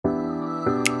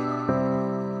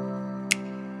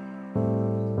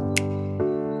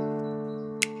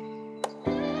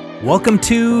Welcome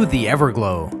to The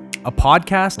Everglow, a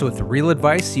podcast with real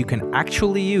advice you can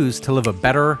actually use to live a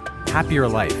better, happier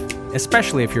life,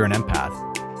 especially if you're an empath.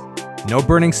 No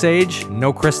burning sage,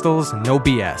 no crystals, no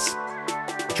BS.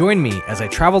 Join me as I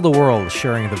travel the world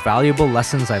sharing the valuable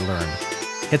lessons I learn.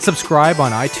 Hit subscribe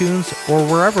on iTunes or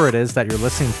wherever it is that you're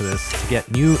listening to this to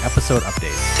get new episode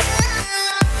updates.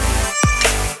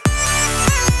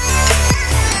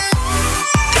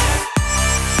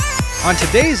 On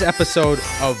today's episode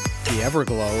of The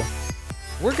Everglow,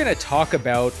 we're going to talk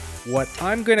about what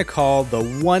I'm going to call the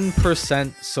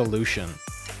 1% solution.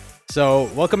 So,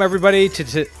 welcome everybody to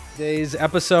today's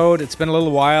episode. It's been a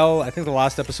little while. I think the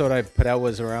last episode I put out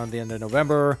was around the end of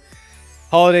November.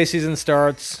 Holiday season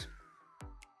starts.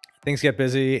 Things get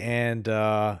busy, and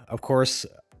of course,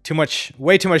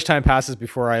 way too much time passes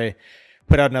before I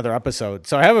put out another episode.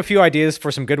 So I have a few ideas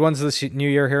for some good ones this new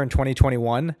year here in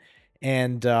 2021,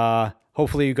 and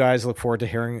hopefully you guys look forward to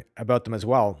hearing about them as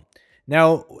well.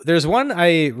 Now, there's one thing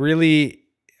I really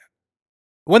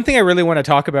want to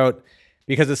talk about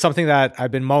because it's something that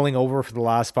I've been mulling over for the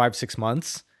last 5-6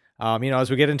 months. As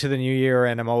we get into the new year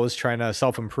and I'm always trying to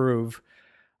self-improve,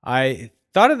 I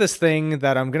thought of this thing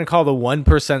that I'm going to call the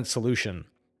 1% solution.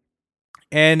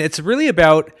 And it's really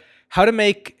about how to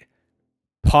make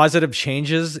positive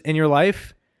changes in your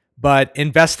life, but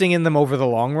investing in them over the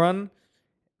long run.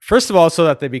 First of all, so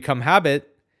that they become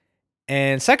habit.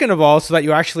 And second of all, so that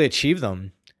you actually achieve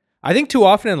them. I think too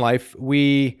often in life,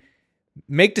 we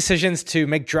make decisions to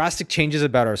make drastic changes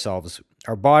about ourselves,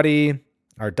 our body,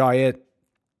 our diet,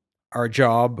 our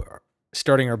job,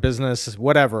 starting our business,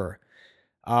 whatever.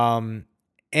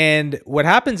 And what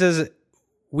happens is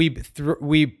we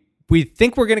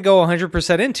think we're going to go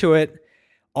 100% into it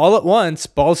all at once,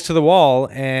 balls to the wall.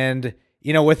 And,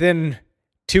 within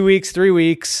 2 weeks, 3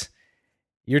 weeks,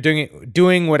 you're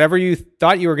doing whatever you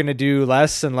thought you were going to do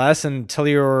less and less until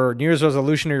your New Year's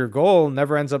resolution or your goal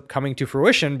never ends up coming to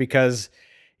fruition because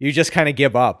you just kind of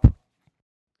give up.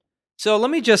 So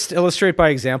let me just illustrate by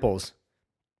examples.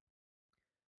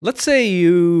 Let's say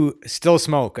you still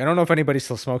smoke. I don't know if anybody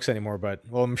still smokes anymore, but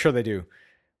I'm sure they do.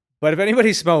 But if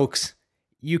anybody smokes,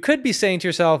 you could be saying to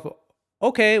yourself,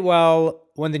 okay, well,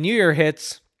 when the new year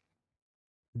hits,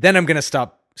 then I'm going to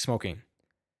stop smoking.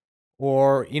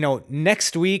 Or,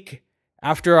 next week,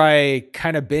 after I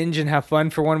kind of binge and have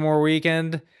fun for one more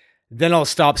weekend, then I'll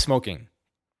stop smoking.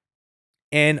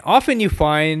 And often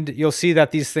you'll see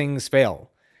that these things fail.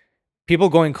 People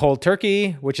going cold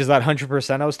turkey, which is that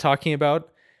 100% I was talking about,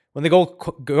 when they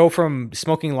go from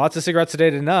smoking lots of cigarettes a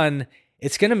day to none,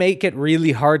 it's going to make it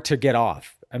really hard to get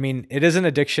off. I mean, it is an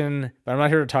addiction, but I'm not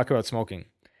here to talk about smoking.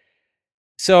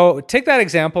 So take that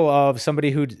example of somebody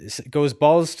who goes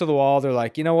balls to the wall. They're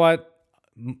like, you know what?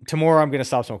 Tomorrow I'm going to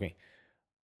stop smoking.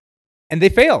 And they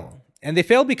fail. And they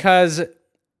fail because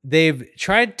they've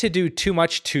tried to do too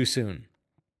much too soon.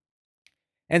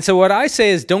 And so what I say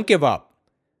is don't give up,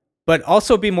 but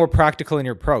also be more practical in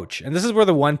your approach. And this is where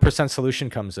the 1% solution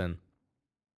comes in.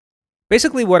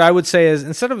 Basically, what I would say is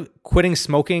instead of quitting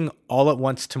smoking all at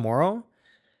once tomorrow,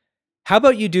 how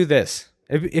about you do this?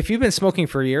 If you've been smoking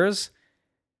for years,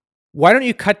 why don't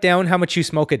you cut down how much you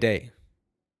smoke a day?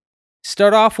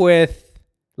 Start off with,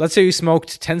 let's say you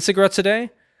smoked 10 cigarettes a day.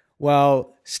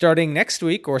 Well, starting next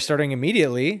week or starting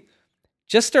immediately,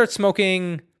 just start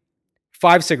smoking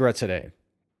 5 cigarettes a day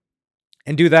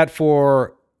and do that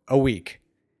for a week.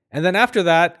 And then after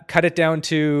that, cut it down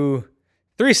to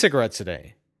 3 cigarettes a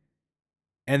day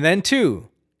and then 2.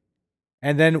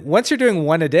 And then once you're doing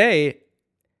 1 a day,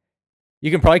 you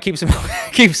can probably keep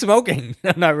smoking.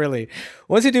 Not really.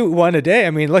 Once you do 1 a day,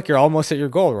 look, you're almost at your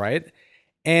goal, right?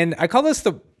 And I call this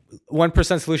the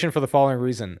 1% solution for the following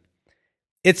reason.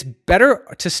 It's better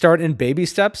to start in baby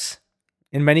steps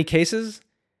in many cases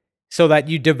so that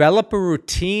you develop a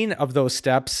routine of those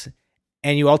steps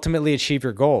and you ultimately achieve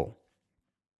your goal.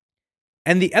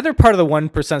 And the other part of the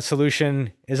 1%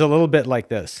 solution is a little bit like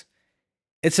this.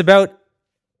 It's about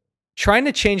trying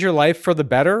to change your life for the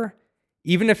better,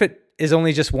 even if it is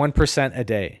only just 1% a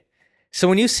day. So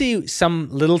when you see some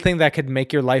little thing that could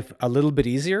make your life a little bit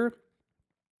easier,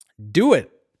 do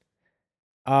it.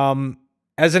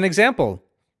 As an example,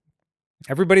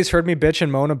 everybody's heard me bitch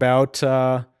and moan about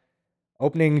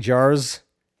opening jars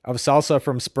of salsa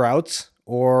from Sprouts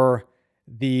or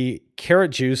the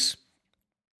carrot juice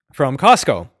from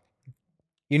Costco.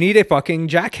 You need a fucking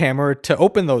jackhammer to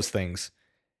open those things.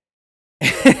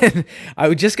 And I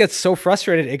would just get so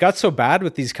frustrated. It got so bad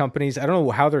with these companies. I don't know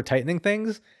how they're tightening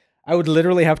things. I would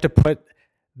literally have to put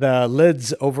the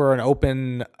lids over an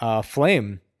open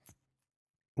flame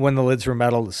when the lids were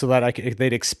metal, so that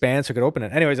they'd expand so I could open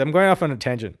it. Anyways, I'm going off on a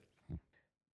tangent.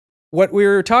 What we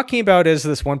were talking about is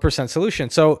this 1% solution.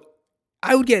 So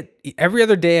I would get every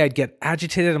other day, I'd get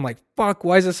agitated. I'm like, fuck,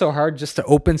 why is it so hard just to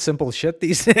open simple shit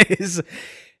these days?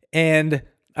 And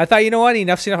I thought, you know what,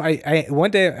 enough's enough. I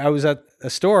one day I was at a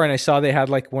store and I saw they had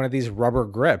like one of these rubber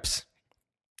grips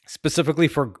specifically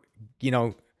for,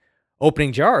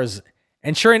 opening jars.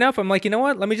 And sure enough, I'm like, you know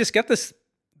what, let me just get this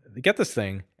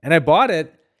thing. And I bought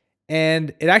it,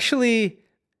 and it actually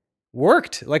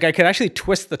worked. Like I could actually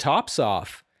twist the tops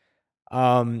off.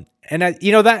 And that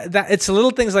it's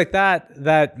little things like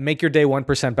that make your day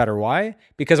 1% better. Why?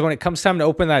 Because when it comes time to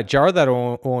open that jar that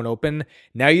won't open,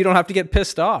 now you don't have to get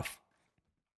pissed off.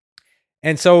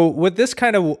 And so with this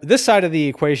side of the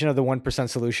equation of the 1%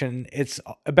 solution, it's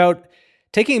about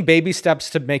taking baby steps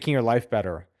to making your life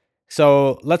better.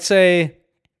 So let's say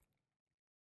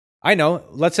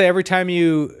every time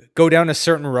you go down a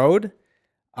certain road,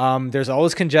 there's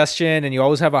always congestion and you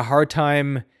always have a hard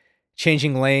time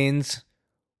changing lanes.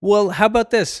 Well, how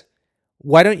about this?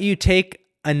 Why don't you take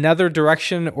another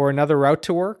direction or another route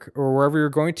to work or wherever you're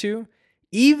going to,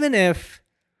 even if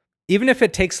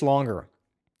it takes longer,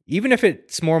 even if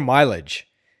it's more mileage,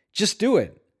 just do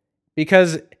it.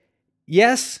 Because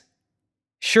yes,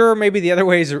 sure, maybe the other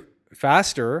way is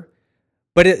faster,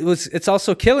 but it's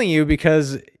also killing you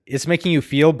because it's making you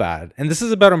feel bad. And this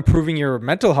is about improving your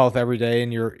mental health every day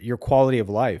and your quality of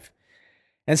life.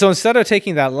 And so instead of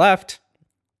taking that left,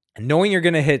 knowing you're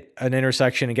going to hit an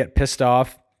intersection and get pissed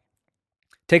off,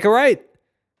 take a right,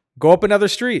 go up another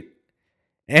street,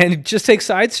 and just take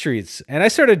side streets. And I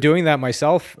started doing that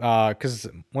myself because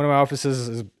one of my offices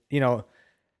is,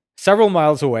 several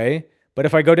miles away. But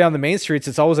if I go down the main streets,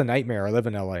 it's always a nightmare. I live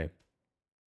in LA.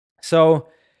 So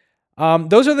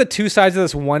those are the two sides of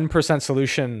this 1%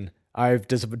 solution I've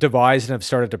devised and have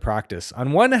started to practice.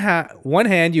 On one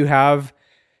hand, you have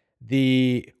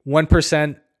the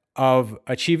 1% of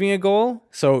achieving a goal,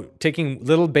 so taking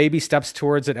little baby steps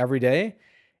towards it every day.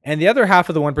 And the other half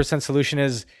of the 1% solution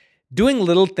is doing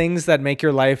little things that make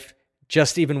your life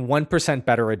just even 1%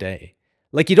 better a day.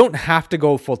 Like you don't have to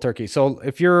go full turkey. So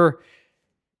if you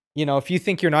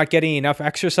think you're not getting enough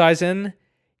exercise in,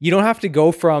 you don't have to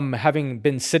go from having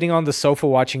been sitting on the sofa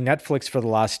watching Netflix for the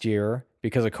last year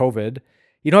because of COVID.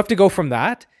 You don't have to go from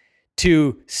that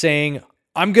to saying,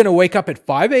 I'm going to wake up at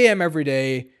 5 a.m. every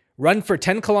day, run for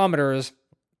 10 kilometers,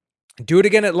 do it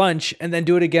again at lunch, and then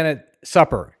do it again at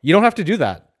supper. You don't have to do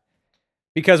that,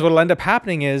 because what'll end up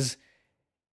happening is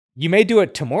you may do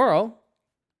it tomorrow,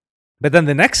 but then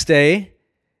the next day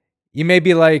you may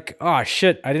be like, oh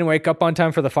shit, I didn't wake up on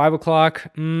time for the 5 o'clock.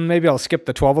 Maybe I'll skip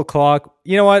the 12 o'clock.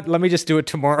 You know what? Let me just do it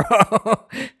tomorrow.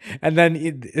 And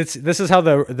then this is how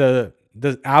the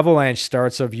avalanche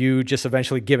starts of you just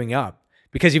eventually giving up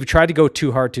because you've tried to go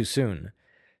too hard too soon.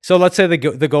 So let's say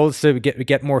the goal is to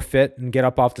get more fit and get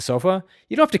up off the sofa.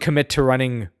 You don't have to commit to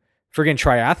running friggin'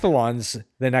 triathlons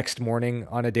the next morning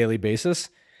on a daily basis.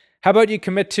 How about you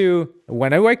commit to,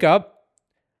 when I wake up,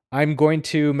 I'm going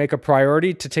to make a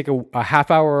priority to take a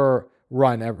half-hour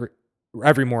run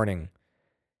every morning.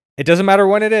 It doesn't matter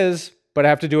when it is, but I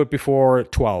have to do it before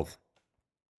 12.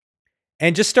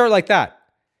 And just start like that.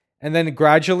 And then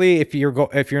gradually, if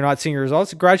you're not seeing your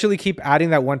results, gradually keep adding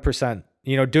that 1%.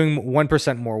 Doing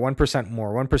 1% more, 1%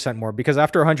 more, 1% more. Because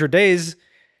after 100 days,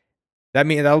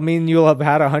 that'll mean you'll have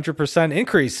had a 100%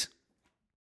 increase.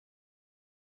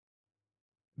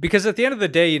 Because at the end of the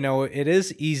day, it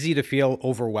is easy to feel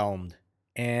overwhelmed,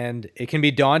 and it can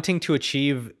be daunting to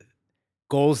achieve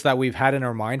goals that we've had in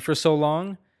our mind for so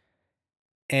long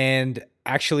and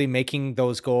actually making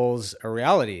those goals a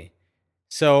reality.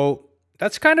 So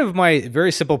that's kind of my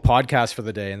very simple podcast for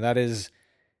the day. And that is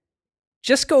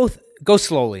just go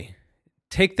slowly,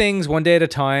 take things one day at a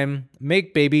time,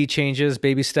 make baby changes,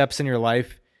 baby steps in your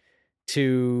life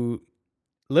to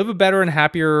live a better and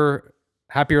happier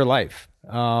life.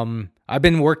 I've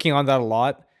been working on that a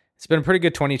lot. It's been a pretty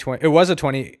good 2020. It was a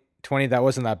 2020 that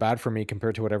wasn't that bad for me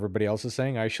compared to what everybody else is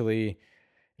saying. I actually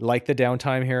like the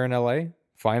downtime here in LA.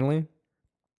 Finally,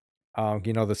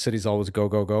 the city's always go,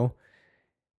 go, go.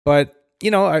 But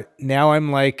now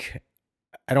I'm like,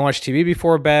 I don't watch TV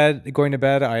before going to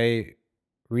bed. I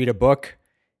read a book,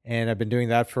 and I've been doing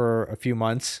that for a few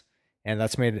months, and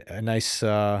that's made a nice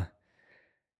way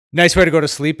to go to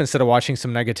sleep instead of watching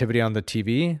some negativity on the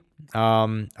TV.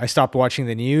 I stopped watching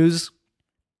the news.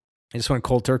 I just went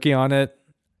cold turkey on it.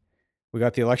 We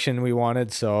got the election we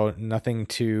wanted, so nothing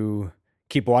to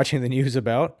keep watching the news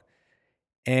about.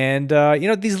 And,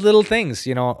 these little things,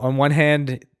 on one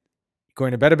hand,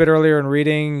 going to bed a bit earlier and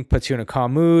reading puts you in a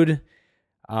calm mood.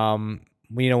 When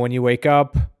you wake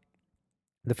up,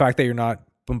 the fact that you're not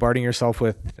bombarding yourself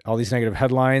with all these negative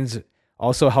headlines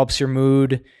also helps your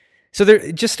mood.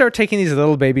 So just start taking these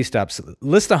little baby steps.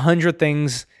 List 100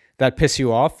 things that piss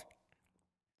you off,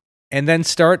 and then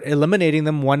start eliminating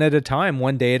them one at a time,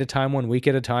 one day at a time, 1 week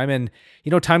at a time. And,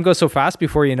 time goes so fast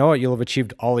before you know it, you'll have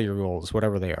achieved all your goals,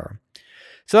 whatever they are.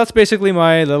 So that's basically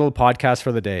my little podcast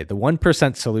for the day, the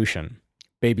 1% solution,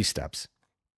 baby steps.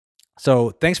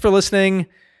 So thanks for listening.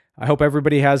 I hope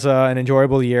everybody has an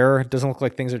enjoyable year. It doesn't look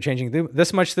like things are changing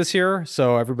this much this year.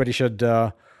 So everybody should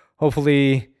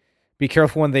hopefully be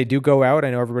careful when they do go out. I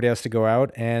know everybody has to go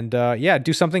out, and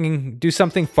do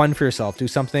something fun for yourself. Do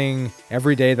something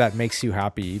every day that makes you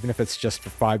happy, even if it's just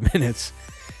for 5 minutes.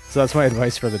 So that's my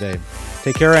advice for the day.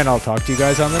 Take care, and I'll talk to you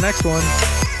guys on the next one.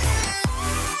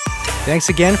 Thanks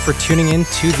again for tuning in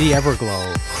to The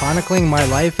Everglow, chronicling my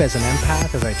life as an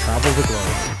empath as I travel the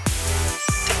globe.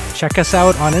 Check us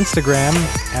out on Instagram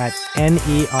at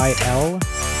NEILBHARTIA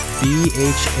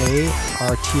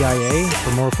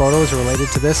for more photos related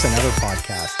to this and other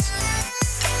podcasts.